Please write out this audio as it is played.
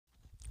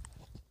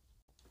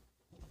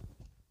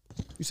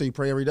You say you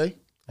pray every day?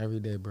 Every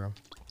day, bro.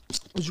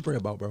 What you pray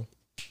about, bro?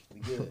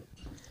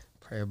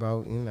 Pray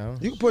about, you know.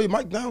 You can put your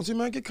mic down, too,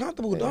 man. Get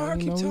comfortable, dog. I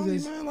keep telling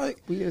you, man.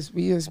 Like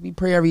we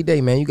pray every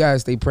day, man. You gotta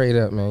stay prayed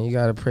up, man. You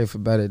gotta pray for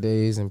better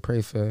days and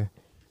pray for,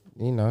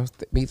 you know,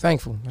 be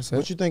thankful. That's it.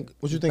 What you think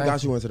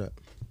got you into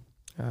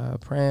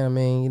that? Praying, I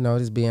mean, you know,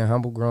 just being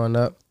humble growing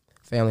up,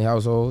 family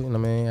household, you know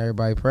what I mean?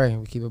 Everybody pray.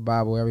 We keep a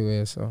Bible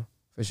everywhere, so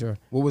for sure.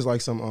 What was like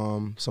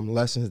some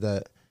lessons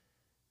that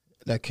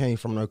came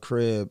from the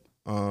crib,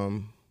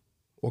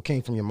 or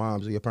came from your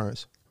moms or your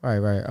parents?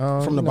 Right.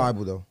 From the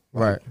Bible though.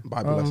 Right.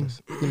 Bible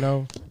lessons. You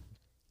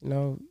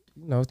know,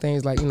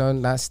 things like, you know,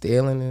 not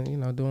stealing and, you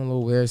know, doing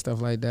little weird stuff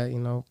like that, you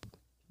know,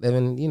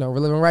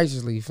 living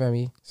righteously, you feel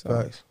me? So,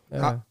 facts.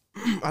 Yeah.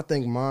 I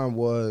think mine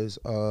was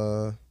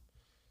what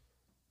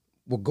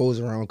goes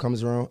around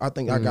comes around. I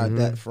think I got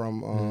that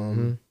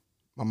from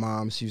my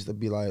mom. She used to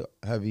be like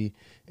heavy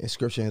in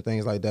scripture and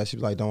things like that. She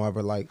was like, don't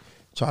ever like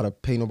try to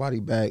pay nobody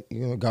back.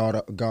 You know,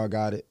 God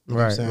got it. You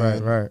know what I'm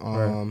saying?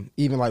 Right.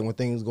 Even like when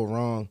things go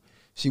wrong,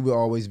 she would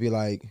always be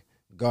like,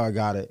 God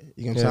got it.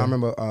 You know what I'm saying? I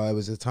remember it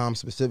was a time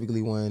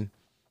specifically when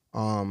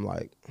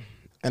like,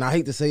 and I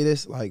hate to say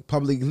this like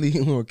publicly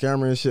on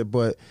camera and shit,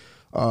 but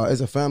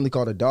it's a family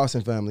called the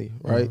Dawson family,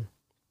 right?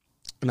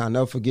 And I'll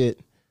never forget,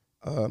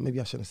 maybe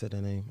I shouldn't have said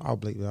that name. I'll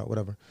bleep it out,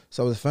 whatever.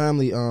 So it was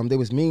family, they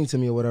was mean to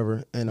me or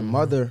whatever, and the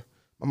mother,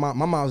 my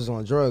mom was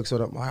on drugs, so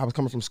I was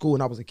coming from school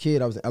and I was a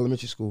kid, I was in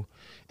elementary school,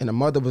 and the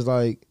mother was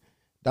like,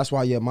 that's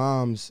why your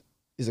mom's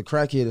is a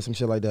crackhead or some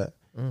shit like that.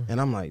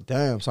 And I'm like,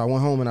 damn. So I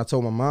went home and I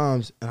told my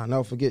moms, and I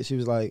never forget, she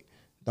was like,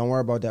 don't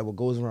worry about that. What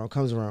goes around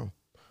comes around.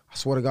 I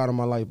swear to God on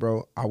my life,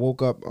 bro. I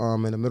woke up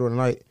in the middle of the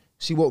night.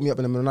 She woke me up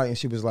in the middle of the night and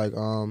she was like,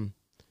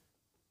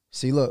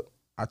 see, look,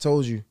 I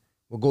told you,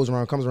 what goes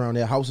around comes around.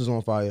 Their house is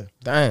on fire.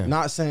 Damn.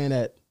 Not saying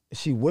that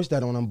she wished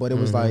that on them, but it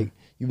was like,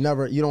 you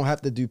don't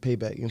have to do payback. You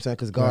know what I'm saying?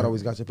 Because God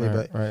always got your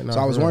payback. Right. No, so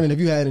I was wondering if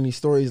you had any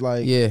stories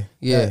like Yeah.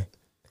 that.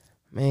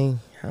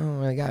 Man, I don't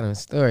really got no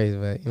stories,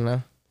 but, you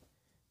know.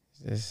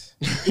 Just,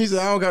 he said,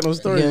 I don't got no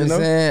stories, you know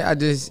what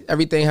I'm saying?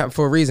 Everything happened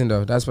for a reason,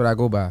 though. That's what I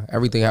go by.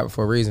 Everything happened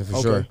for a reason,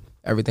 for sure.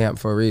 Everything happened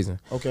for a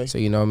reason. Okay. So,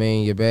 you know what I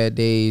mean? Your bad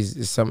days,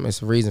 it's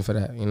a reason for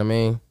that. You know what I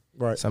mean?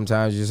 Right.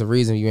 Sometimes it's just a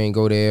reason you ain't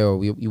go there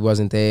or you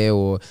wasn't there,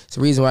 or it's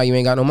a reason why you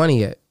ain't got no money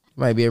yet. It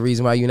might be a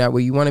reason why you're not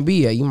where you want to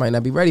be yet. You might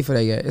not be ready for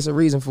that yet. It's a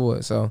reason for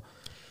it. So,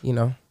 you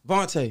know.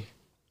 Vontee,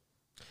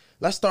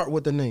 let's start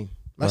with the name.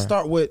 Let's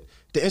start with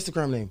the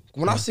Instagram name.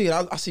 When I see it,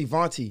 I see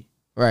Vontee.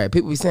 Right,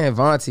 people be saying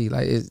Vontee,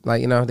 like it's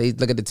like, you know, they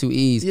look at the two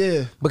E's.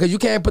 Yeah, because you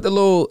can't put the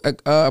little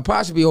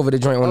apostrophe over the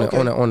joint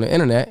on the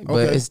internet,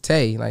 but it's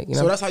Tay, like, you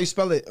know. So that's how you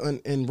spell it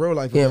in real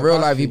life. Yeah, in real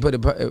life you put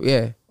it.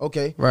 Yeah.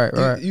 Okay.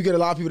 Right. You get a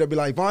lot of people that be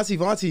like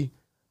Vontee.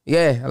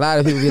 Yeah, a lot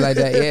of people be like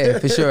that. Yeah,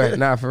 for sure.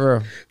 Nah, for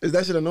real. Is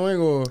that shit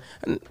annoying or?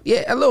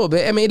 Yeah, a little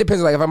bit. I mean, it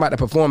depends. Like if I'm about to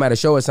perform at a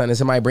show or something, and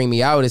somebody bring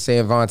me out and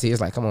saying Vontee, it's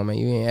like, come on, man,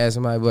 you ain't ask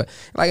somebody. But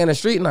like in the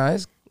street, nah,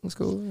 it's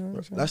cool.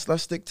 Yeah,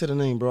 let's stick to the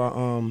name,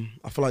 bro.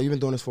 I feel like you've been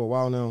doing this for a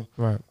while now.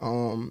 Right.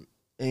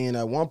 And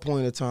at one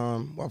point in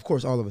time, well, of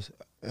course, all of us.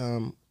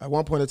 At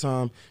one point in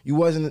time, you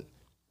wasn't.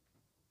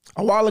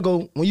 A while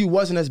ago, when you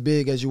wasn't as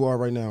big as you are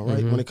right now,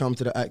 right? When it comes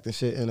to the acting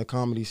shit and the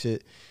comedy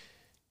shit,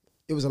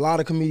 it was a lot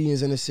of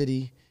comedians in the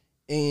city,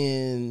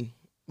 in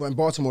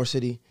Baltimore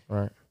City.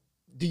 Right.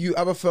 Do you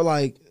ever feel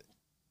like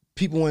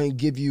people ain't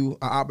give you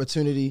an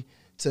opportunity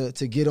to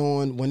get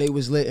on when they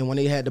was lit and when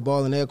they had the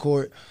ball in their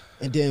court?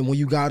 And then when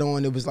you got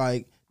on, it was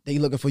like they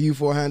looking for you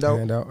for a handout?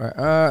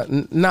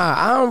 Right. Nah,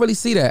 I don't really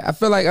see that. I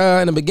feel like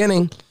in the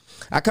beginning,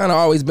 I kind of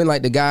always been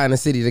like the guy in the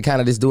city to kind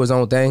of just do his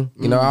own thing.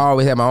 You know, I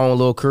always had my own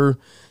little crew.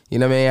 You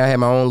know what I mean? I had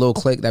my own little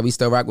clique that we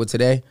still rock with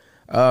today.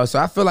 So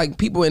I feel like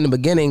people in the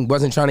beginning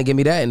wasn't trying to give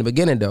me that in the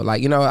beginning, though.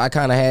 Like, you know, I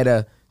kind of had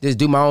to just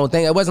do my own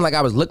thing. It wasn't like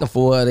I was looking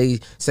for it. They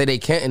say they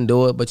can't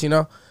do it. But, you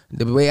know,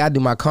 the way I do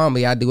my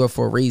comedy, I do it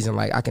for a reason.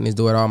 Like, I can just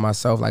do it all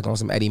myself, like on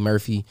some Eddie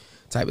Murphy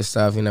type of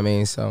stuff. You know what I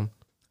mean? So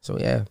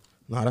yeah.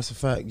 Nah, that's a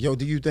fact. Yo,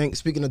 do you think,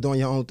 speaking of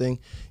doing your own thing,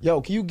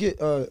 can you get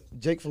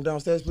Jake from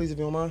downstairs, please, if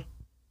you don't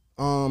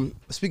mind?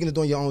 Speaking of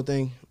doing your own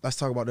thing, let's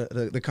talk about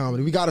the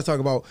comedy. We got to talk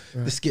about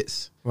the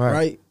skits,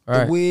 right?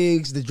 The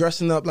wigs, the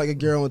dressing up like a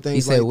girl and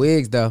things. He said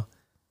wigs, though.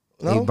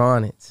 No? They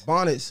bonnets.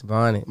 Bonnets.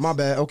 My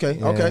bad. Okay.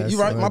 Yeah,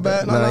 You right. My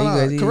bad.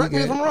 No. Correct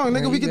me if I'm wrong,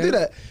 nigga. We can do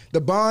that. The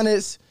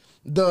bonnets,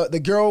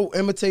 the girl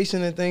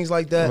imitation and things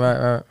like that.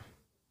 Right.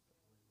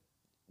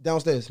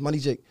 Downstairs, Money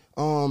Jake.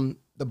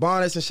 The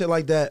bonnets and shit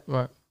like that.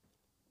 Right.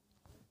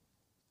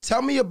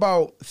 Tell me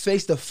about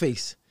face to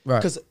face. Right.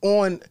 Because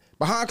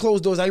behind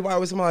closed doors, everybody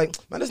always like,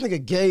 man, this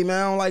nigga gay,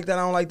 man. I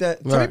don't like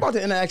that. Tell me about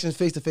the interactions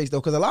face to face though,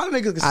 because a lot of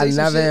niggas can say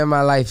some never shit. in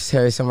my life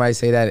heard somebody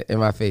say that in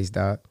my face,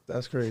 dog.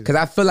 That's crazy. Because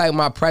I feel like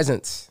my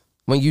presence,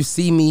 when you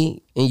see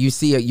me and you're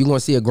gonna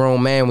see a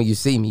grown man when you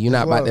see me. You're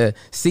not about to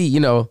see, you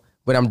know,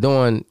 what I'm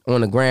doing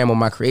on the gram on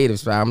my creative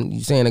side. You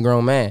seeing a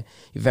grown man.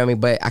 You feel me?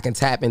 But I can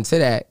tap into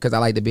that because I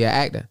like to be an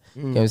actor.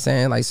 You know what I'm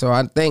saying? Like, so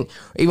I think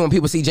even when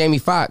people see Jamie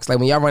Foxx, like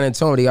when y'all run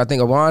into him, do y'all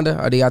think of Wanda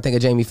or do y'all think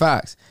of Jamie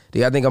Foxx? Do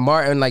y'all think of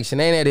Martin, like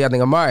Shanae, or do y'all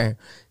think of Martin?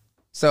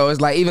 So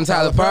it's like even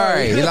Tyler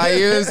Perry. Like,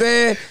 you know what I'm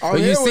saying?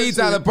 When you see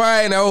Tyler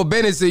Perry and the whole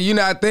business, so you're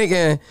not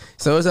thinking.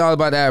 So it's all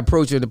about that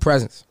approach of the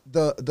presence.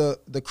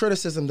 The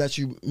criticism that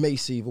you may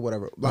see or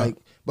whatever. Like,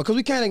 because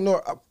we can't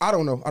ignore, I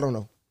don't know.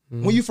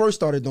 Mm-hmm. When you first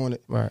started doing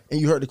it and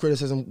you heard the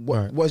criticism,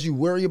 was you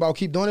worried about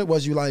keep doing it?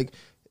 Was you like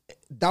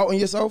doubting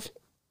yourself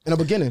in the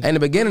beginning? In the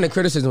beginning, the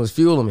criticism was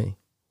fueling me.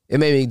 It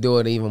made me do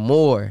it even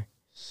more.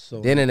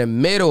 So then in the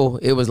middle,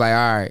 it was like,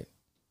 all right,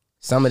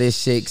 some of this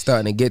shit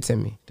starting to get to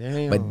me.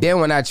 Damn. But then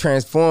when I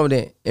transformed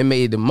it and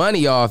made the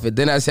money off it,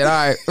 then I said,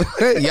 all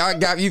right, y'all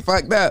got you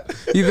fucked up.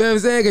 You feel what I'm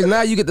saying? Because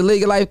now you get to live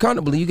your life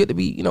comfortably. You get to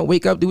be, you know,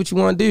 wake up, do what you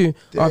want to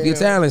do off your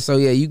talent. So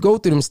yeah, you go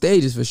through them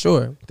stages for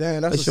sure.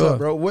 Damn, that's what's up,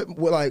 bro.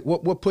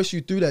 What pushed you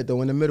through that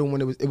though in the middle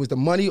when it was the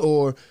money,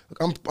 or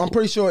I'm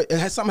pretty sure it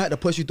had something had to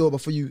push you through it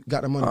before you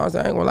got the money. I ain't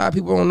gonna lie,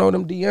 people don't know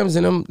them DMs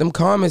and them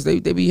comments. They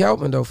be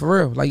helping though, for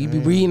real. Like you be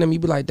reading them, you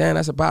be like, damn,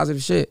 that's a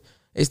positive shit.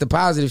 It's the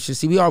positive shit.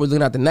 See, we always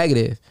looking at the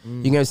negative. You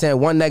know what I'm saying?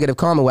 One negative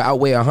comment will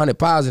outweigh 100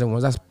 positive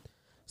ones. That's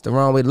the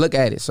wrong way to look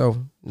at it. So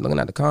looking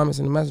at the comments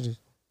and the messages.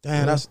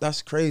 Damn,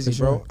 that's crazy,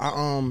 bro.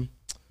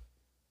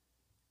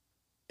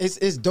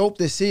 It's dope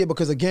to see it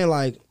because again,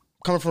 like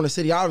coming from the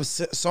city, I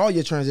saw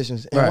your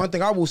transitions. And one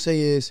thing I will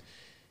say is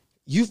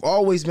you've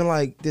always been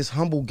like this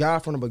humble guy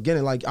from the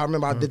beginning. Like I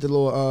remember I did the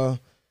little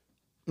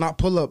not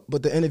pull up,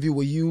 but the interview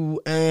with you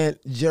and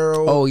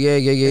Gerald. Oh yeah.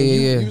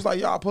 You was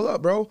like, y'all pull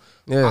up, bro.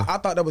 Yeah. I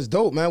thought that was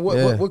dope, man.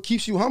 What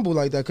keeps you humble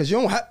like that? Cause you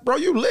don't have, bro.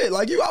 You lit,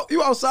 like you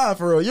outside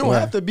for real. You don't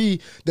have to be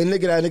the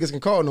nigga that niggas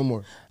can call no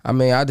more. I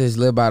mean, I just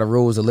live by the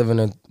rules of living.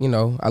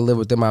 I live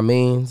within my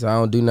means. I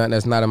don't do nothing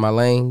that's not in my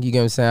lane. You get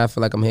what I'm saying? I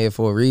feel like I'm here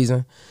for a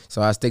reason,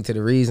 so I stick to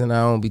the reason.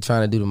 I don't be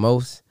trying to do the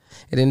most.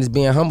 And then just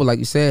being humble, like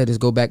you said,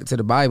 just go back to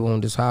the Bible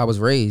and just how I was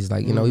raised.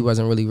 Like he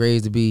wasn't really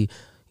raised to be.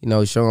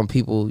 Showing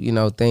people,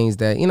 things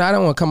that, I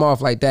don't want to come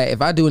off like that.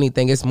 If I do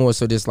anything, it's more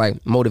so just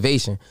like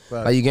motivation.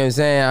 Right. Like, you get what I'm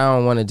saying? I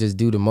don't want to just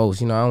do the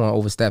most. I don't want to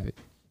overstep it.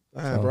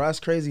 Bro, that's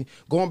crazy.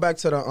 Going back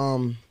to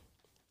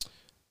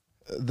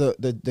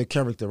the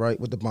character, right,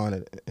 with the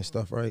bonnet and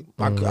stuff, right?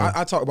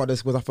 I talk about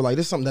this because I feel like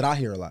this is something that I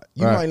hear a lot.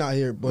 You might not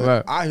hear,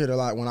 but I hear it a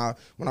lot when I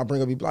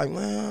bring up. You be like,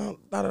 well,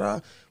 da da da.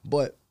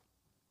 But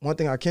one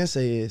thing I can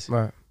say is,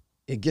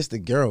 it gets the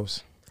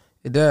girls.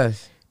 It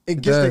does.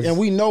 And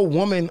we know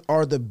women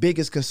are the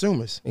biggest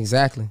consumers.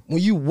 Exactly.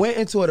 When you went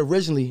into it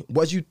originally,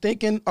 was you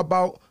thinking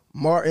about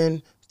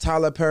Martin,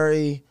 Tyler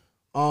Perry,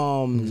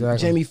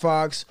 Jamie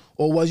Foxx,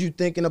 or was you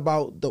thinking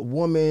about the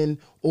woman,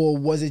 or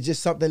was it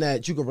just something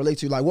that you could relate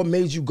to? Like, what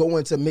made you go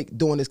into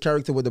doing this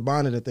character with the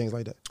bonnet and things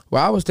like that?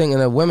 Well, I was thinking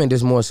of women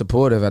just more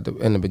supportive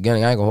in the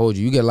beginning. I ain't gonna hold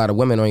you. You get a lot of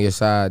women on your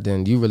side,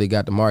 then you really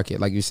got the market.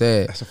 Like you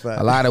said, that's a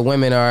fact. A lot of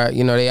women are,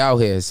 they out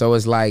here. So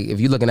it's like,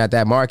 if you're looking at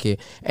that market,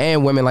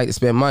 and women like to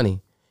spend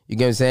money. You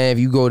get what I'm saying? If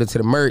you go to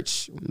the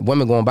merch,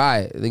 women gonna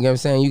buy it. You get what I'm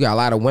saying? You got a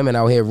lot of women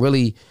out here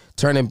really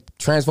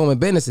transforming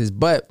businesses.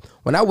 But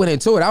when I went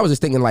into it, I was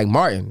just thinking like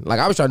Martin.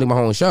 Like I was trying to do my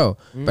own show,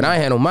 but I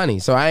ain't had no money.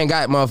 So I ain't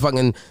got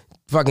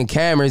fucking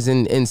cameras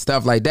and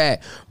stuff like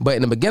that. But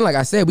in the beginning, like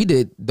I said, we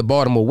did the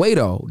Baltimore way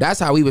though. That's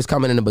how we was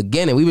coming in the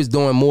beginning. We was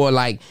doing more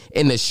like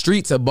in the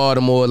streets of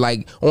Baltimore,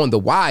 like on the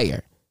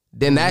wire.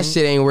 Then that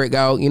shit ain't work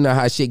out. You know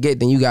how shit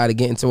get, then you gotta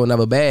get into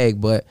another bag.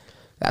 But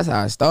that's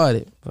how I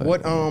started.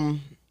 But,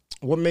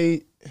 What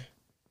made?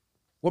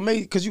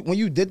 Because when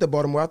you did the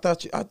Baltimore, I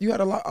thought you had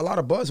a lot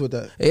of buzz with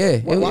that. Yeah.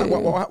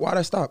 Why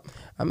that stop?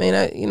 I mean,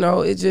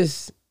 it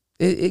just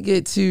it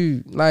get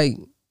too like,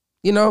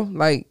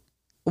 like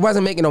it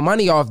wasn't making no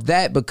money off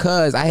that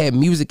because I had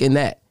music in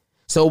that.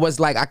 So it was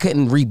like I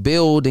couldn't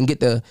rebuild and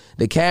get the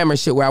camera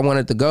shit where I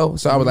wanted to go.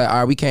 So I was like, all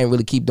right, we can't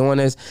really keep doing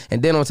this.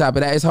 And then on top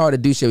of that, it's hard to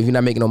do shit if you're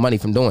not making no money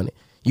from doing it.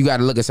 You got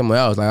to look at somewhere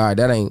else. Like, all right,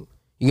 that ain't.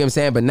 You get what I'm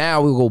saying? But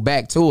now we go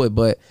back to it,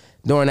 but.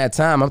 During that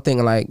time, I'm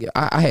thinking like,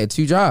 I had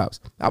 2 jobs.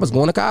 I was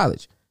going to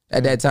college.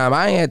 At that time,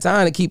 I ain't had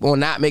time to keep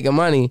on not making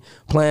money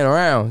playing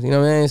around. You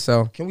know what I mean?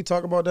 So can we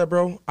talk about that,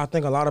 bro? I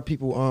think a lot of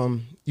people,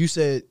 you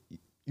said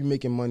you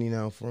making money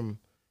now from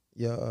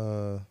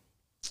your...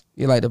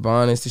 You like the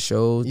bonnets, the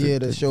shows. Yeah,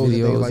 the shows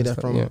and things like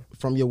that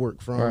from your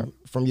work,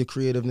 from your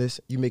creativeness.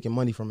 You making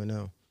money from it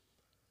now.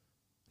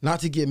 Not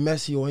to get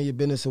messy or in your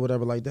business or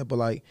whatever like that, but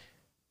like,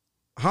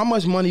 how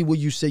much money would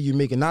you say you're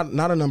making? Not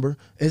a number.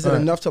 Is it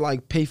enough to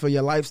like pay for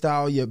your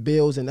lifestyle, your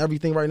bills, and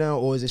everything right now,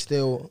 or is it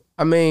still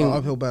an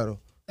uphill battle?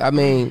 I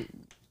mean,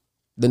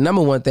 the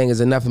number one thing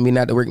is enough for me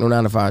not to work no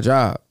 9-to-5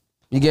 job.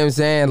 You get what I'm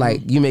saying?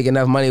 Like you make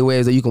enough money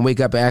where you can wake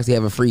up and actually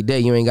have a free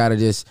day. You ain't gotta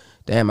just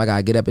I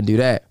gotta get up and do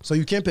that. So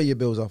you can pay your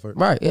bills off it,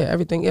 right? Yeah,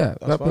 everything. Yeah,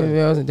 pay your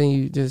bills, and then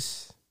you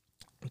just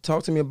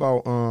talk to me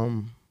about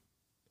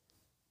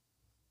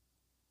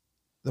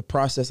the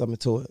process up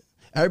into it.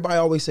 Everybody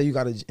always say you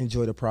got to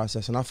enjoy the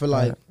process. And I feel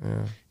like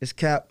it's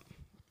cap,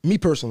 me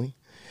personally,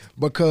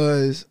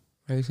 because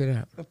how you say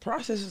that? The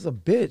process is a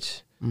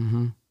bitch.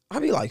 I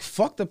be like,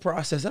 fuck the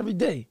process every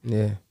day.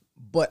 Yeah.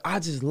 But I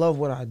just love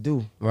what I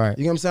do. Right.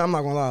 You know what I'm saying? I'm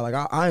not going to lie.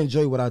 Like, I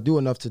enjoy what I do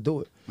enough to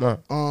do it.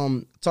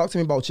 Talk to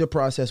me about your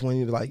process when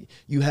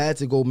you had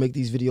to go make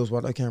these videos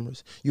without the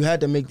cameras. You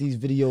had to make these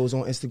videos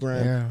on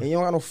Instagram, and you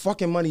don't got no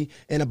fucking money.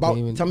 And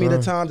tell me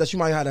the times that you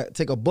might have to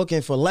take a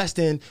booking for less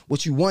than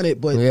what you wanted,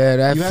 but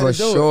that for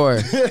sure.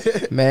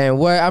 Man,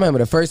 what I remember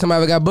the first time I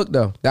ever got booked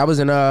though. That was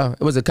in it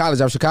was a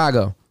college out of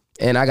Chicago.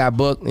 And I got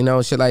booked,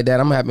 shit like that.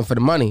 I'm happy for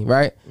the money,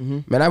 right?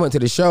 Man, I went to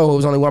the show. There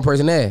was only one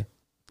person there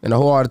in the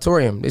whole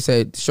auditorium. They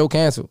said, the show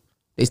canceled.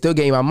 They still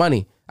gave me my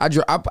money. I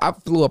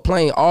flew a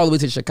plane all the way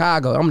to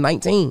Chicago. I'm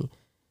 19.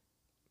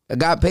 I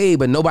got paid,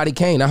 but nobody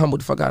came. That humbled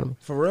the fuck out of me.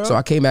 For real? So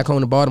I came back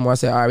home to Baltimore. I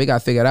said, all right, we got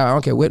to figure it out. I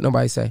don't care what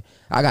nobody say.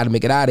 I got to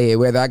make it out of here,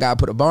 whether I got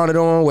to put a bonnet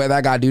on, whether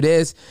I got to do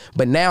this.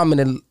 But now I'm in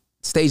a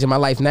stage of my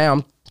life now.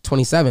 I'm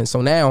 27.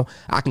 So now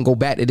I can go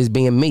back to this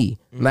being me.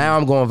 Now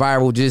I'm going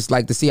viral just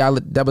like the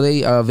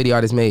CIAA video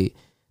I just made.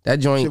 That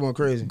joint shit went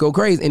crazy. Go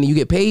crazy. And you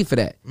get paid for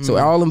that. So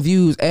all them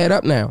views add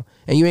up now.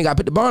 And you ain't got to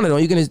put the bonnet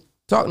on. You can just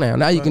talk now.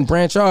 Now you can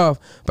branch off.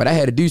 But I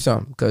had to do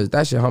something because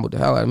that shit humbled the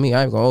hell out of me.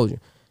 I ain't going to hold you.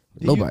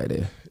 Nobody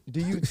there. Do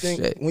you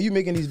think when you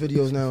making these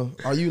videos now,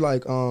 are you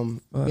like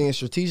being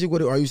strategic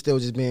with it, or are you still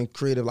just being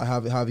creative, like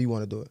however you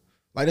want to do it?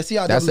 Like the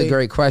CIAA. That's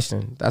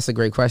a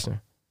great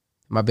question.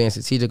 Am I being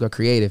strategic or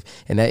creative?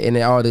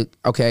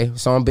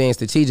 So I'm being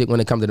strategic when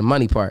it comes to the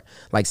money part.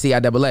 Like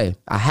CIAA,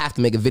 I have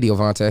to make a video,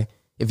 Vontee.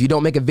 If you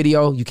don't make a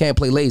video, you can't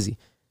play lazy.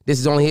 This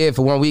is only here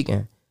for one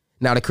weekend.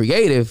 Now the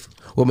creative,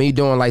 when you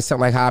doing like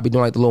something like how I be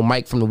doing like the little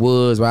Mike from the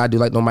Woods, where I do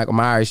like no Michael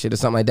Myers shit or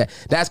something like that.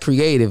 That's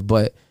creative,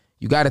 but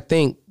you got to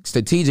think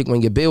strategic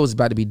when your bills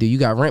about to be due. You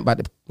got rent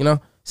about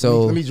to,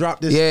 So let me drop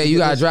this. Yeah, you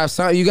gotta drop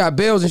something. You got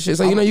bills and shit.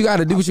 So you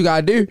gotta do what you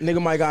gotta do.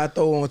 Nigga might gotta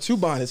throw on 2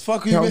 bonnets.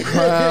 Fuck you. I'm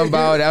crying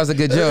about that was a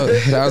good joke.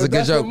 That was a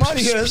good joke.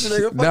 Money here,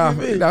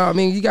 nigga. No, I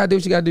mean you gotta do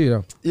what you gotta do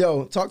though.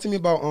 Yo, talk to me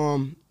about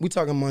we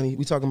talking money.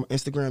 We talking about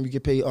Instagram. You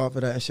get paid off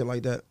of that and shit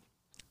like that.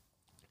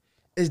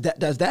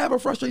 Does that ever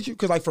frustrate you?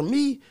 Because like for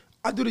me,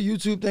 I do the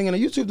YouTube thing, and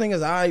the YouTube thing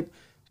is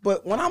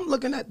but when I'm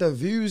looking at the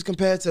views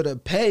compared to the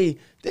pay,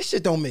 this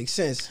shit don't make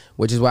sense.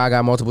 Which is why I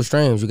got multiple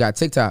streams. You got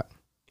TikTok.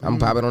 I'm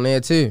popping on there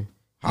too.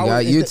 How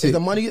got is YouTube. The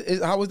money?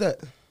 How was that?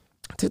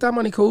 TikTok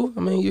money cool. I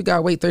mean, you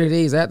gotta wait 30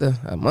 days after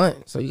a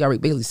month, so you gotta wait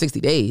basically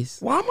 60 days.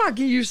 Why am I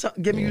giving you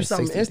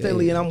something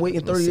instantly, and I'm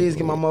waiting 30 days to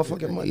get my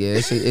motherfucking money?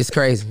 Yeah, it's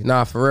crazy.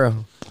 Nah, for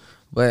real.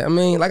 But I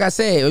mean, like I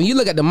said, when you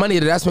look at the money,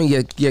 that's when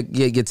your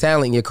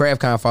talent and your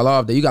craft kind of fall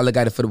off. That you gotta look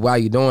at it for the while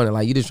you're doing it.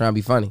 Like you just trying to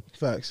be funny.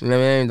 Facts. You know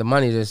what I mean? The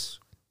money just.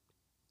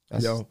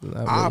 Yo,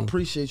 I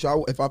appreciate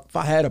you. If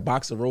I had a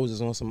box of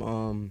roses on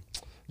some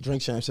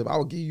drink championship, I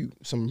would give you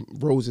some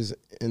roses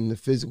in the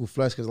physical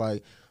flesh, because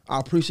like I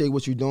appreciate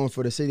what you're doing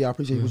for the city. I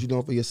appreciate what you're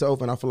doing for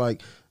yourself, and I feel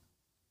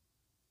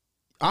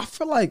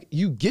like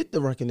you get the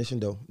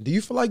recognition though. Do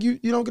you feel like you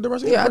don't get the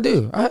recognition? Yeah, I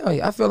do.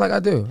 I feel like I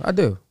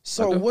do.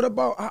 So what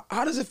about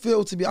how does it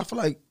feel to be? I feel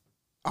like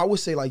I would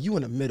say like you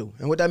in the middle,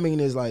 and what that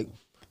means is like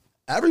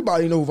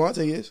everybody know who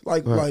Vontee is.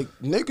 Like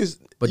niggas.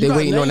 But they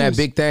waiting on that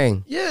big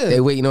thing. Yeah. They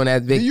waiting on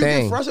that big thing. Do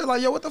you get frustrated?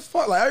 Like, yo, what the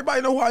fuck? Like,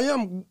 everybody know who I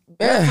am.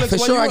 Yeah, Netflix, for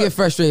sure I get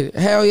frustrated.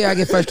 Hell yeah, I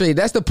get frustrated.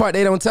 That's the part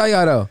they don't tell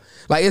y'all though.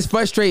 Like, it's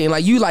frustrating.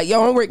 Like, you like,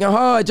 yo, I'm working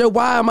hard. Yo,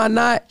 why am I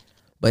not?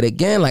 But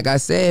again, like I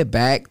said,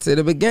 back to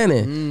the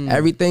beginning.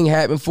 Everything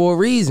happened for a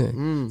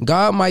reason.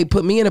 God might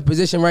put me in a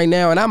position right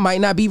now, and I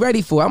might not be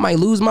ready for it. I might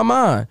lose my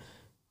mind.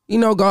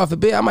 God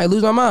forbid, I might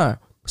lose my mind.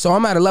 So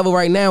I'm at a level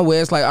right now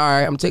where it's like, all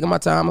right, I'm taking my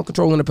time. I'm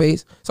controlling the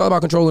pace. It's all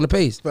about controlling the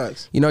pace.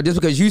 Facts. Just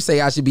because you say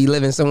I should be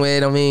living somewhere,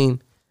 don't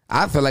mean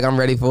I feel like I'm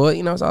ready for it.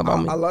 It's all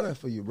about me. I love that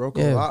for you, bro.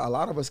 Because a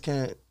lot of us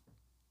can't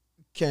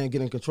get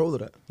in control of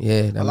that.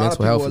 Yeah, that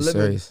mental health is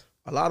serious.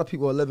 A lot of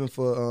people are living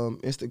for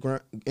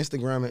Instagram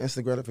and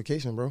instant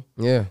gratification, bro.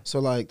 Yeah. So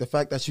like the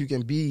fact that you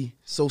can be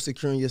so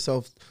secure in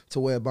yourself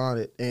to wear a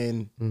bonnet,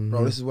 and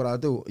bro, this is what I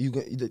do.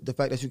 The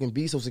fact that you can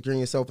be so secure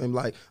in yourself and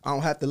like I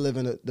don't have to live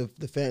in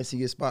the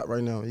fanciest spot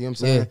right now. You know what I'm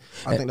saying?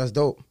 Yeah. I think that's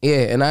dope.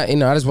 Yeah, and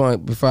I just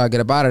want, before I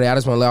get up out of there, I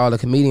just want to let all the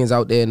comedians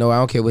out there know I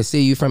don't care what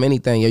city you from,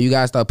 anything. Yo, you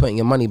guys start putting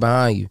your money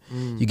behind you.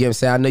 You get what I'm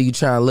saying? I know you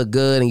trying to look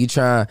good and you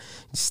trying to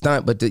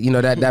stunt, but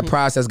that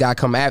process got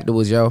to come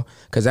afterwards, yo.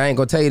 Because I ain't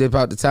gonna tell you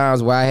about the times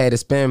where I had to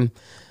spend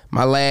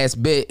my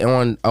last bit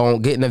on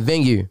getting a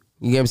venue.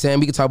 You get what I'm saying?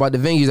 We can talk about the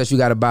venues that you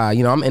got to buy.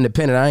 I'm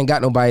independent. I ain't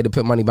got nobody to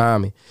put money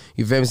behind me.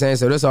 You feel what I'm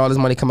saying? So all this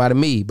money come out of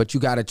me. But you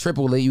got to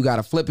triple it. You got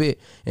to flip it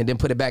and then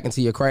put it back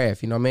into your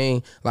craft. You know what I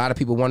mean? A lot of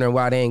people wondering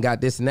why they ain't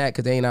got this and that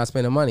because they ain't out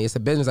spending money. It's a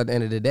business at the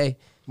end of the day.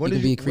 You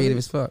can be creative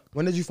as fuck.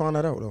 When did you find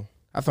that out, though?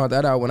 I found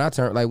that out when I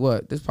turned,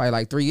 this probably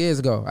like 3 years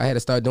ago. I had to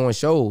start doing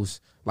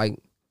shows. Like,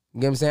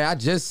 you get what I'm saying? I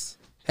just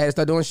had to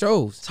start doing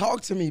shows.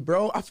 Talk to me,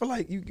 bro. I feel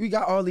like we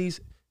got all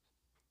these...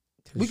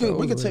 We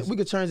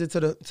could change it to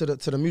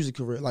the music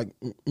career, like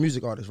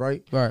music artists,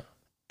 right? Right.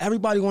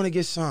 Everybody want to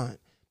get signed,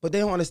 But they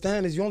don't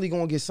understand is you only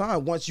gonna get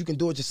signed once you can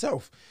do it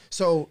yourself.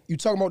 So you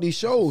talking about these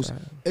shows,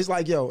 it's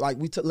like, yo, like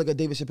look at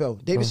David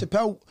Chappelle. David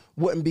Chappelle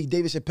wouldn't be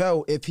David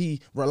Chappelle if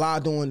he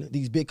relied on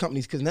these big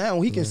companies, because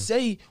now he can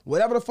say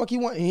whatever the fuck he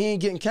want and he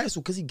ain't getting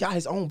canceled because he got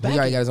his own back. He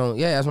already got his own,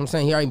 that's what I'm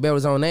saying. He already built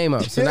his own name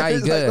up. So now he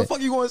good. Like, the fuck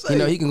you gonna say? You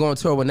know, he can go on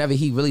tour whenever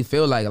he really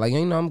feel like it. Like,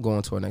 you know, I'm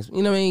going tour next.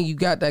 You know what I mean? You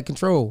got that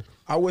control.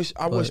 I wish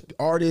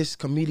artists,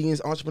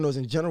 comedians, entrepreneurs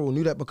in general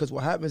knew that, because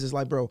what happens is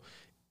like, bro,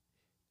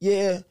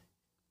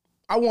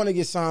 I want to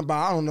get signed by,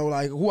 I don't know,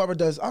 like whoever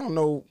does, I don't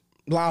know,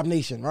 Live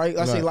Nation, right?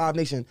 Let's say Live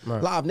Nation.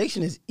 Right. Live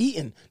Nation is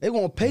eating. They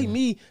gonna pay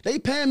me. They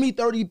paying me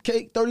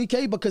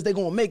 $30K because they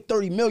gonna make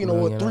 $30 million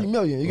or $3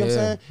 million. You know what I'm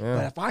saying? Yeah.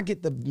 But if I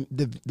get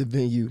the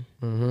venue,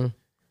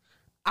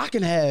 I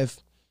can have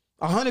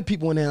 100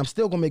 people in there. I'm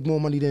still gonna make more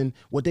money than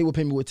what they would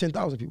pay me with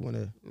 10,000 people in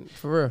there.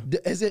 For real.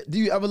 Do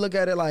you ever look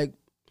at it like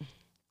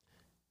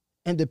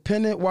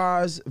independent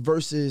wise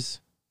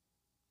versus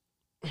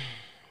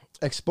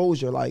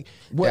exposure? Like,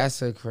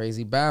 that's a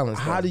crazy balance.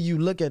 How do you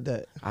look at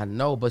that? I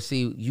know, but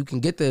see, you can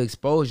get the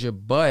exposure,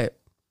 but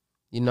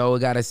you know, we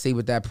gotta see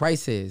what that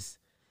price is.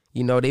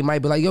 You know, they might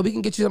be like, yo, we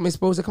can get you something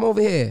exposure, come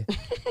over here.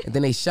 And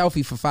then they shelf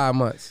you for 5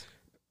 months.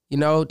 You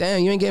know,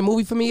 damn, you ain't getting a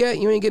movie for me yet?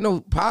 You ain't getting no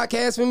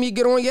podcast for me to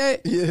get on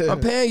yet? Yeah. I'm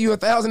paying you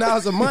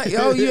 $1,000 a month.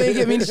 Yo, you ain't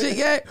getting me the shit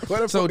yet?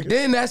 So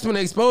then that's when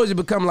the exposure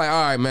become like,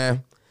 all right,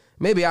 man,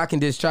 maybe I can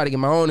just try to get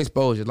my own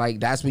exposure. Like,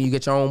 that's when you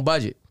get your own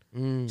budget.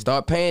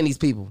 Start paying these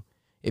people.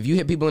 If you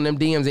hit people in them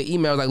DMs and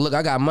emails like, look,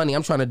 I got money,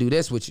 I'm trying to do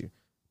this with you.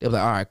 They'll be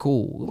like, all right,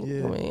 cool.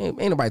 Yeah. I mean,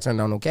 ain't nobody turning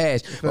down no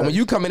cash. But when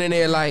you coming in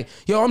there like,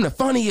 yo, I'm the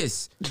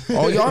funniest.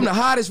 Or yo, I'm the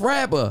hottest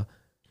rapper.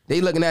 They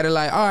looking at it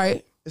like, all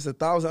right. It's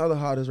 1,000 other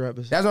hottest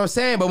rappers. That's what I'm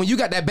saying. But when you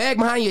got that bag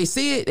behind you, they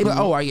see it, they be like,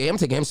 oh, yeah, I'm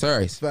taking him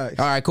serious. Facts.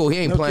 All right, cool. He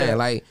ain't playing. Cap.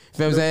 Like, you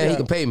know what I'm saying? He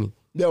can pay me.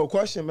 Yo,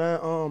 question, man.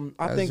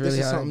 I think really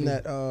this is something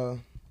that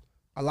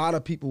a lot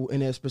of people in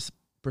their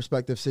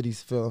prospective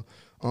cities feel.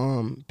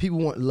 People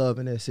want love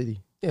in their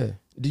city. Yeah.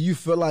 Do you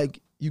feel like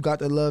you got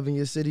the love in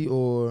your city,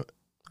 or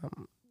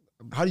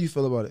how do you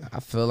feel about it? I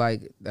feel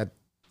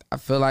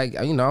like,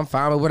 you know, I'm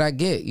fine with what I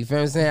get. You feel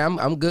what I'm saying?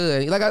 I'm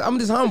good. Like, I'm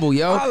just humble,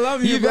 yo. I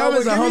love you, bro. I'm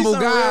just a humble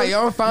guy,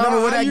 yo. I'm fine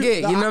with what I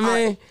get. You know what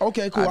I mean?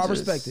 Okay, cool. I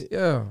respect it.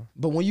 Yeah.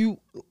 But when you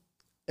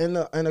in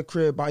a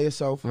crib by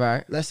yourself,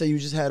 right? Let's say you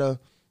just had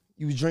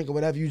you was drinking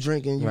whatever you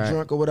drinking, you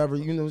drunk or whatever,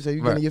 you know, say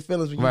you getting your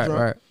feelings when you drunk.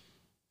 Right.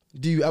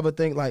 Do you ever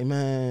think like,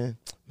 man,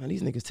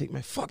 these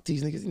niggas fuck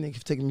these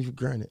niggas taking me for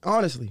granted?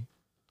 Honestly.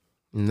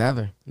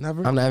 Never.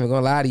 I'm not even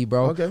gonna lie to you,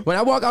 bro. Okay. When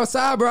I walk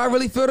outside, bro, I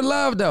really feel the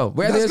love though.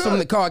 Whether it's from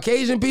the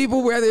Caucasian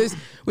people, whether it's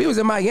we was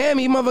in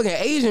Miami,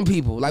 motherfucking Asian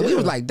people. Like we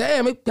was like,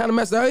 damn, it kind of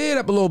messed our head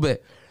up a little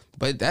bit.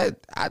 But that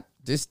I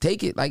just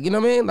take it, like, you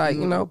know what I mean? Like,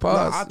 you know,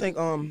 pause. I think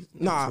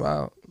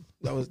wow.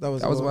 That was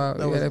wild.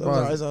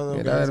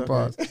 That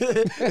pause.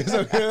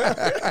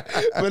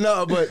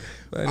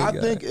 But I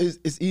think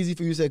it's easy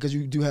for you to say because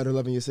you do have the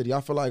love in your city. I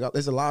feel like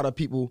there's a lot of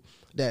people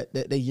that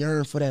they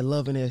yearn for that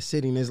love in their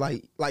city, and it's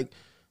like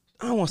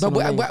I don't want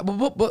something.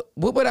 But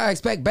what would I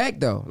expect back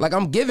though? Like,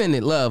 I'm giving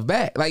it love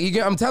back. Like,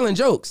 I'm telling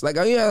jokes. Like,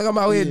 I'm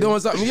out here doing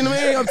something. You know what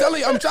I mean? I'm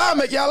telling you, I'm trying to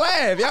make y'all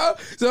laugh, yo.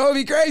 So it'd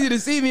be crazy to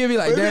see me and be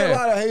like, damn. It'd be a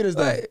lot of haters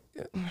though.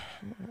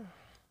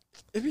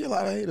 It'd be a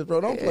lot of haters, bro.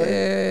 Don't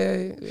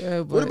play. Yeah.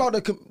 What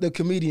about the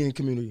comedian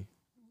community?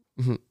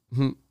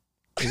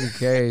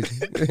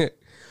 Crazy.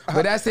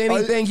 But that's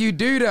anything you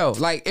do though.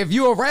 Like, if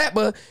you a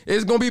rapper,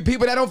 it's gonna be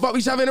people that don't fuck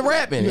each other in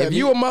rapping. If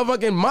you a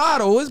motherfucking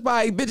model, it's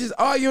probably bitches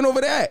arguing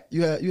over that.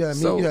 You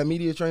had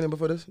media training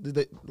before this? Did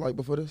they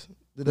before this?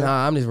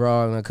 Nah, I'm just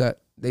raw and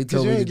uncut. They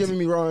told me you ain't giving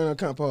me raw and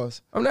uncut.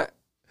 Pause. I'm not.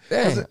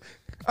 Damn.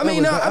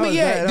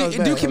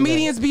 Do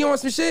comedians be on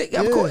some shit?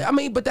 Yeah. Of course. I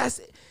mean, but that's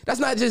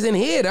not just in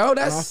here though.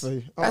 That's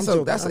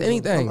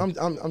anything. I'm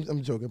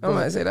joking. I'm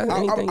not say that's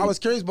anything. I was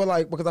curious, but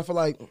like, because I feel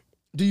like,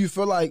 do you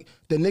feel like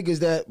the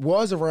niggas that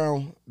was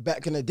around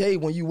back in the day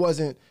when you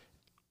wasn't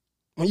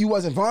Vontee, you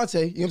know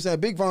what I'm saying?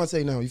 Big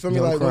Vontee now. You feel me?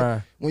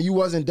 Like when you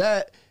wasn't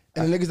that,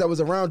 and the niggas that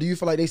was around, do you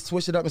feel like they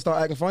switched it up and start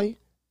acting funny?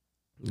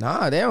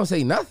 Nah, they don't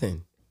say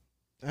nothing.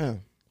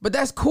 Damn. But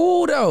that's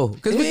cool though,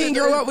 because we ain't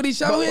grow up with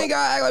each other. We ain't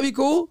gotta act like we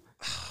cool.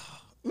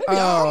 Maybe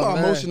I'm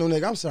an emotional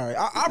nigga. I'm sorry.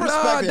 I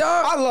respect it.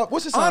 Dog. I love.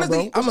 What's your sign,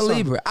 honestly, bro? I'm a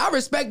Libra. I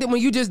respect it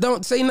when you just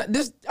don't say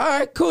this. All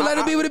right, cool. Let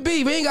it be what it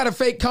be. We ain't got a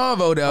fake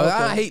convo though. Okay.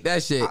 I hate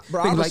that shit.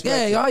 Niggas like,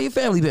 yeah, y'all your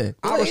family been.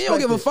 You don't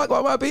give a fuck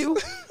about my people.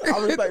 I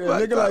respect it. A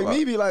nigga like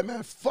me be like,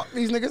 man, fuck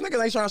these niggas.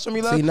 Niggas ain't trying to show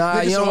me love. See, nah,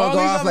 you don't want to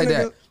go off like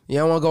that. You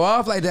don't want to go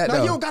off like that though.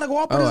 No, you don't gotta go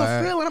off. But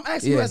there's a feeling. I'm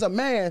asking you as a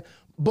man,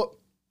 but.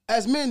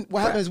 As men,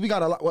 what happens is we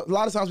got a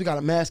lot of times we got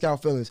to mask our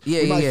feelings.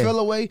 We might feel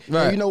away.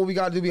 And you know what we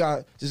got to do? We got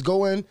to just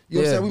go in. You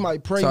know what I'm saying? We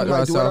might pray. We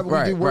might do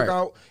whatever. We do work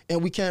out.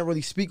 And we can't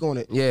really speak on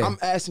it. I'm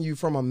asking you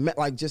from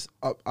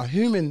a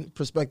human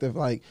perspective.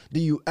 Like, do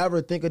you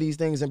ever think of these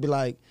things and be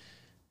like,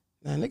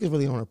 man, niggas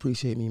really don't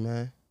appreciate me,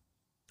 man?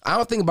 I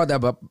don't think about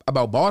that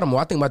about Baltimore.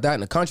 I think about that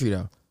in the country,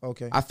 though.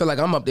 Okay. I feel like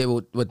I'm up there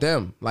with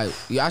them. Like,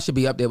 I should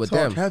be up there with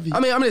them. Heavy.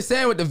 I mean, I'm just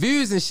saying with the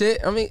views and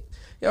shit. I mean,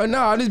 Yo, no,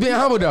 I'm just being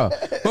humble though.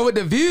 But with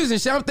the views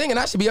and shit, I'm thinking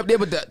I should be up there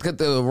with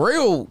the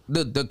real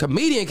the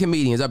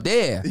comedians up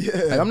there.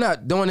 Yeah. Like I'm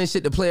not doing this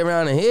shit to play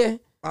around in here.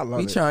 I love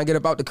we it. trying to get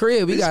up out the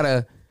crib. We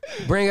gotta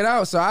bring it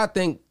out. So I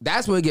think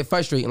that's where it get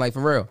frustrating. Like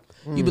for real,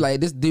 you be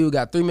like, this dude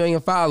got 3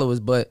 million followers,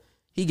 but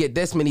he get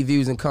this many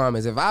views and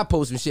comments. If I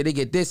post some shit, they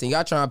get this, and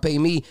y'all trying to pay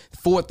me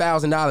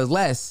 $4,000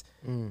 less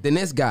than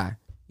this guy.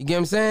 You get what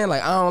I'm saying?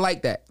 Like I don't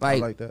like that.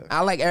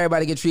 I like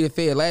everybody get treated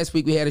fair. Last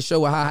week we had a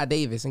show with Ha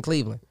Davis in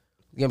Cleveland.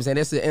 You know what I'm saying?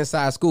 That's the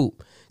inside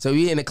scoop. So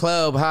we in the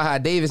club, Ha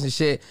Davis and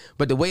shit,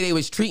 but the way they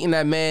was treating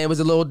that man was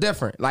a little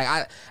different. Like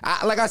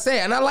I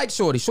said, and I like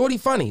Shorty. Shorty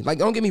funny. Like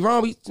don't get me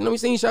wrong, we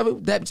seen each other,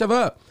 dap each other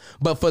up.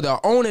 But for the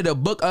owner to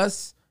book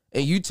us,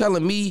 and you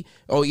telling me,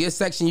 oh, your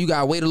section, you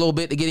gotta wait a little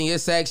bit to get in your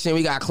section.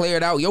 We gotta clear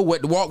it out. Yo,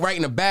 what to walk right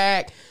in the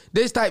back.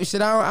 This type of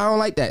shit, I don't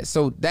like that.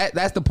 So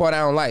that's the part I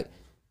don't like.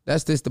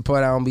 That's just the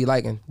part I don't be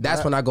liking.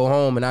 That's when I go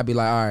home and I be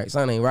like, all right,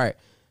 something ain't right.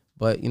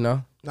 But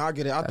no, I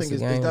get it. I think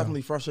it's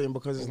definitely frustrating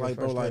because it's like,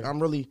 bro, like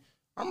I'm really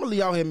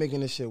out here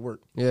making this shit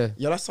work. Yeah.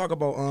 Yeah, let's talk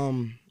about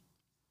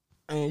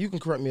and you can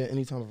correct me at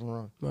any time if I'm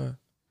wrong. Right.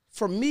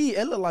 For me,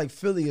 it look like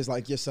Philly is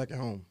like your second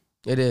home.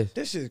 It is.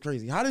 This shit is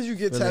crazy. How did you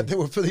get tapped in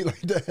with Philly like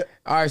that?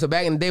 All right, so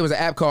back in the day was an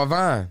app called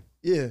Vine.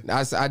 Yeah.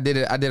 I did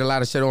a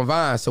lot of shit on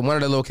Vine. So one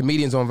of the little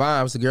comedians on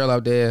Vine was a girl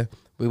out there.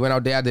 We went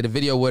out there, I did a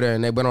video with her,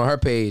 and they went on her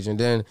page, and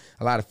then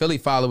a lot of Philly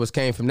followers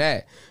came from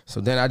that.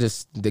 So then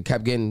they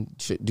kept getting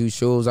do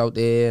shows out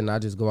there, and I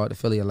just go out to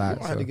Philly a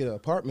lot. I had to get an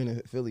apartment in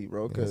Philly,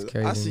 bro, because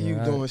crazy, I see you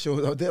doing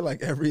shows out there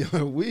like every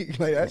other week.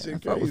 Like that shit I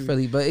fuck crazy. with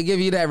Philly, but it give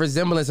you that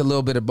resemblance a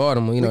little bit of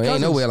Baltimore. You know, it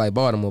ain't nowhere like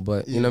Baltimore,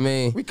 but you know what I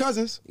mean? We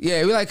cousins.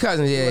 Yeah, we like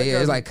cousins. Yeah,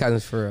 it's like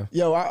cousins for real.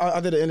 Yo, I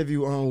did an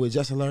interview with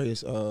Jess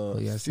Hilarious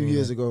a few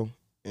years that. ago,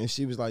 and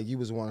she was like, you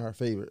was one of her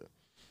favorite.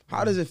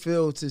 How does it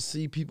feel to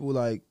see people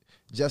like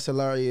Jess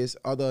Hilarious,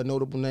 other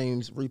notable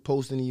names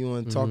reposting you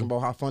and talking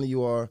about how funny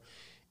you are?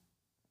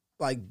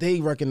 Like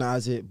they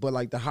recognize it, but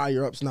like the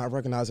higher ups not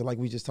recognize it, like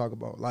we just talked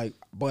about. Like,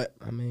 but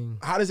I mean,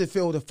 how does it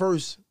feel?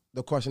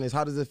 The question is,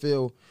 how does it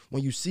feel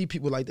when you see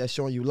people like that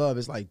showing you love?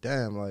 It's like,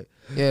 damn, like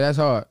yeah, that's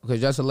hard because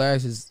Jess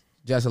Hilarious is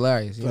Jess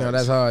Hilarious. You know,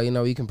 that's hard. You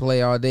know, you can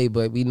play all day,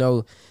 but we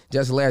know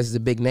Jess Hilarious is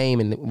a big name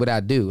in what I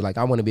do. Like,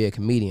 I want to be a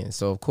comedian.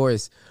 So, of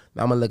course,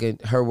 I'm going to look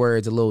at her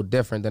words a little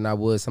different than I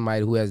would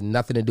somebody who has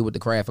nothing to do with the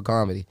craft of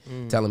comedy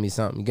telling me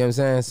something. You get what I'm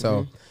saying?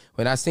 So,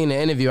 when I seen the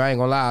interview, I ain't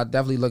going to lie, I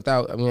definitely looked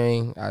out. I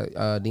mean, I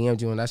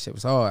DM'd you and that shit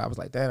was hard. I was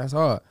like, damn, that's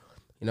hard.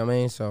 You know what I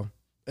mean? So,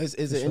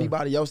 is there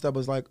anybody else that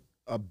was like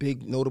a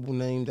big notable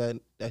name that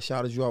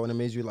shouted you out and it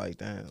made you like,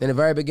 damn? In the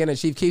very beginning,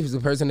 Chief Keef was the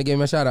person that gave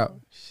me a shout out.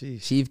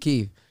 Sheesh. Chief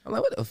Keef. I'm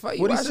like, what the fuck?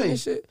 You What'd he watching say?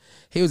 this shit?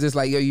 He was just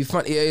like, yo, you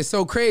funny. Yeah, it's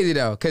so crazy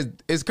though, cause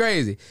it's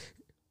crazy.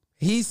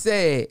 He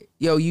said,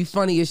 yo, you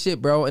funny as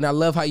shit, bro, and I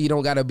love how you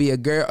don't gotta be a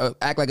girl,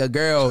 act like a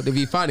girl to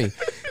be funny.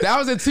 That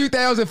was in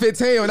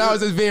 2015 when I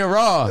was just being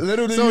raw.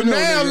 Little do so you know,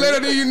 now, nigga. little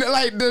do you know,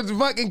 like the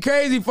fucking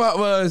crazy part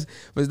was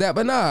that.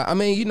 But nah, I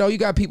mean, you know, you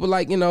got people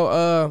like, you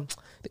know,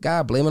 the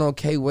guy blaming on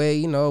K-Way,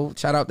 you know,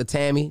 shout out to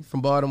Tammy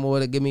from Baltimore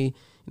to give me,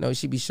 you know,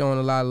 she be showing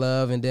a lot of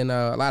love, and then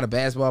a lot of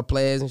basketball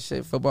players and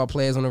shit, football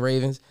players on the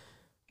Ravens.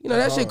 You know,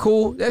 that shit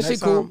cool. That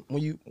shit cool.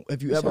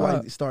 If you ever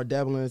like start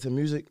dabbling into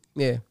music,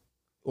 yeah.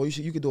 Or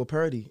you could do a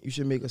parody. You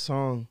should make a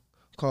song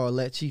called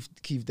 "Let Chief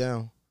Keef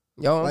Down."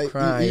 Yo, I'm like,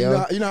 crying, you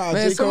know how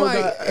man, J. Cole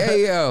got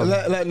hey, yo.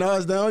 let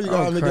Nas down? You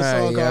gotta make a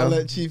song called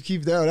 "Let Chief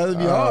Keef Down." That'd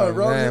be hard,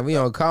 bro. Man, we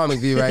on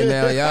Comic View right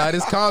now, y'all.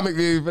 This Comic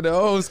View for the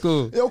old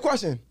school. Yo,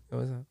 question.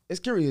 What's up? It's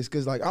curious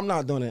because like I'm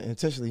not doing it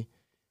intentionally.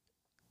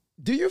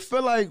 Do you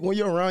feel like when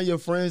you're around your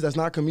friends that's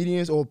not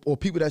comedians or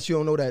people that you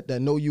don't know that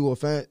know you or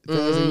fans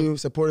of you,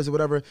 supporters or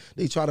whatever,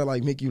 they try to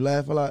like make you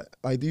laugh a lot?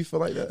 Like, do you feel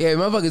like that? Yeah,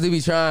 motherfuckers, they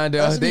be trying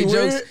to. They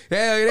jokes.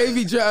 Yeah, they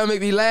be trying to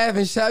make me laugh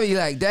and shit. I be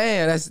like,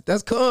 damn,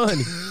 that's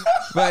corny.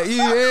 But you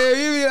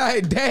be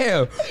like,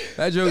 damn,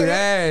 that joke is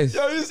ass.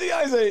 Yo, you see,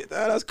 I say,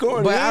 that's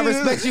corny. But I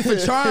respect you for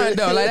trying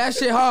though. Like that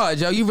shit hard,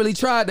 yo. You really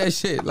tried that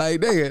shit.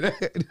 Like,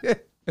 nigga.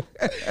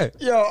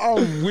 Yo,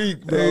 I'm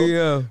weak, bro. Hey,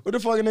 yo. What the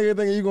fucking nigga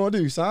think you gonna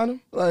do? Sign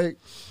him? Like,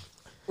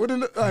 what the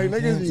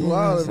niggas be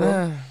wild,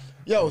 bro?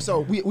 Yo,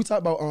 so we talk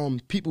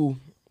about people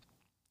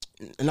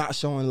not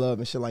showing love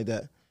and shit like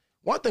that.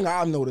 One thing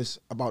I've noticed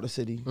about the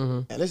city,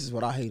 and this is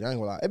what I hate, I ain't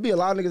gonna lie. It be a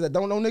lot of niggas that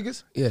don't know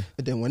niggas. Yeah.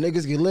 But then when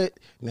niggas get lit,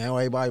 now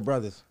everybody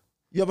brothers.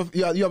 You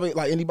ever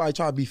like anybody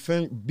try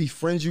to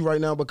befriend you right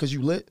now because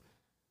you lit?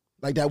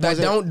 Like that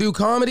wasn't, don't do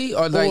comedy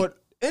or like. Or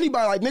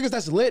anybody like niggas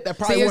that's lit that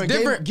probably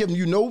weren't giving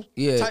you no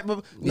type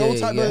of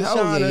shine.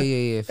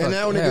 Yeah. And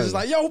now niggas is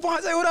like, yo,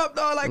 Vontee, what up,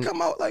 dog? Like,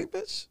 come out, like,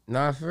 bitch.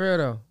 Nah, for real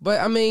though. But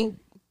I mean,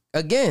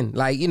 again,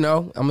 like, you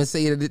know, I'm gonna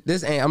say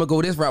this, I'm gonna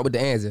go this route with the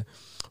answer.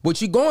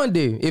 What you gonna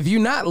do if you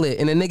not lit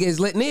and a nigga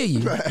is lit near you?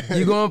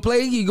 You gonna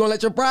play? You gonna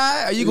let your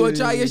pride? Or you gonna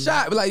try your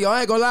shot? Be like, yo,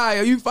 I ain't gonna lie,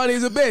 yo, you funny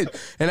as a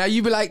bitch. And now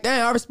you be like,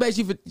 damn, I respect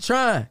you for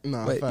trying.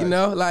 Nah, but facts, you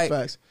know, like,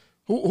 facts.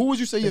 Who would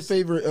you say your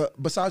favorite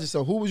besides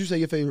yourself? Who would you say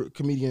your favorite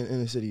comedian in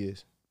the city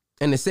is?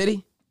 In the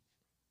city?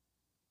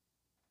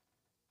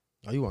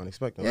 Oh, you weren't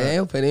expecting Yeah, that.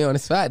 he'll put it on the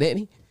spot, didn't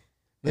he?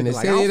 In the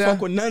like, city, I don't though?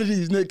 fuck with none of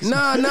these niggas.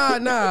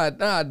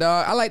 Nah, dog.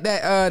 I like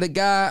that. The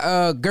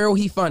guy, girl,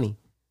 he funny.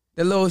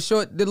 The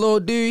little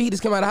dude. He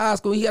just came out of high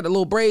school. He got the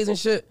little braids and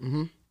shit.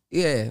 Mm-hmm.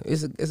 Yeah,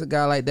 it's a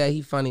guy like that.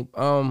 He funny.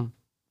 I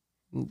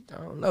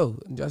don't know.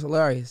 Just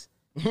hilarious.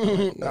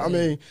 I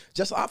mean,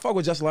 I fuck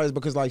with Just Hilarious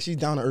because like she's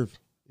down to earth.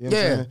 You know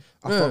what I'm saying?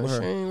 I fuck with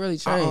her. She ain't really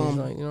changed,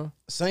 like, you know.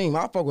 Same.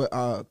 I fuck with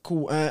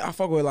Cool and I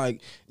fuck with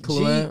like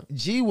Cool Ant.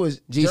 G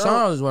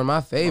Sean was one of my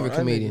favorite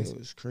comedians. It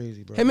was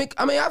crazy, bro. Hey,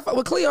 I fuck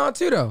with Cleon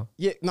too though.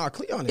 Yeah,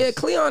 Cleon is. Yeah,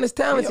 Cleon is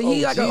talented.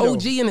 He like an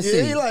OG in the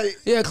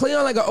city.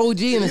 Cleon like an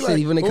OG in the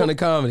city when it come to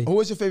comedy. Who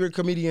is your favorite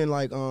comedian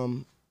like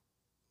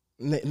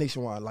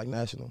nationwide, like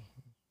national?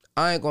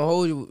 I ain't gonna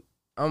hold you.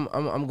 I'm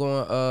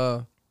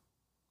going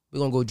we're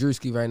gonna go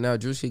Drewski right now.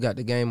 Drewski got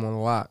the game on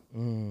lock.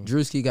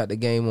 Drewski got the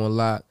game on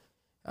lock.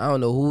 I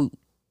don't know who.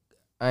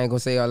 I ain't gonna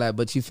say all that,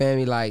 but you feel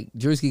me? Like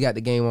Drewski got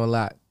the game on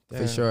lock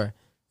for sure.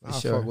 I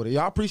fuck with it.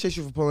 Y'all appreciate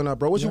you for pulling up,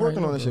 bro. What you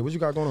working on this shit? What you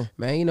got going on?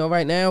 Man, you know,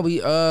 right now we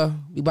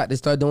about to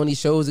start doing these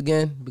shows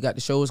again. We got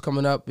the shows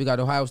coming up. We got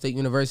Ohio State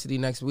University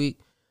next week.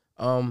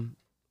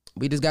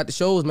 We just got the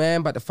shows, man.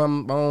 About to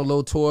fund my own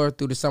little tour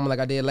through the summer like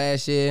I did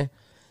last year.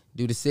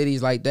 Do the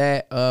cities like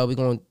that. We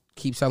gonna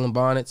keep selling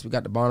bonnets. We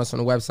got the bonnets on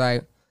the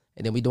website.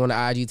 And then we doing the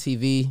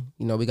IGTV.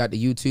 You know, we got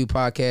the YouTube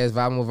podcast,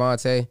 Vibin with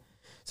Vontee.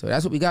 So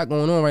that's what we got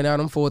going on right now.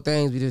 Them 4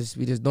 things.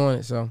 We just doing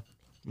it. So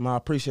I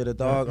appreciate it,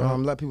 dog.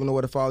 Let people know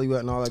where to follow you at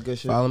and all that good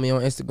shit. Follow me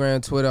on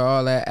Instagram, Twitter,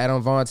 all that.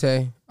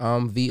 @Vontee.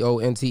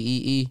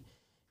 VONTEE.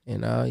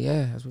 And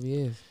yeah, that's what he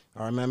is.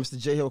 All right, man. Mr.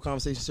 J Hill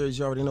Conversation Series.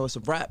 You already know it's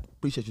a wrap.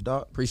 Appreciate you,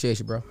 dog. Appreciate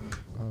you, bro.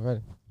 All right.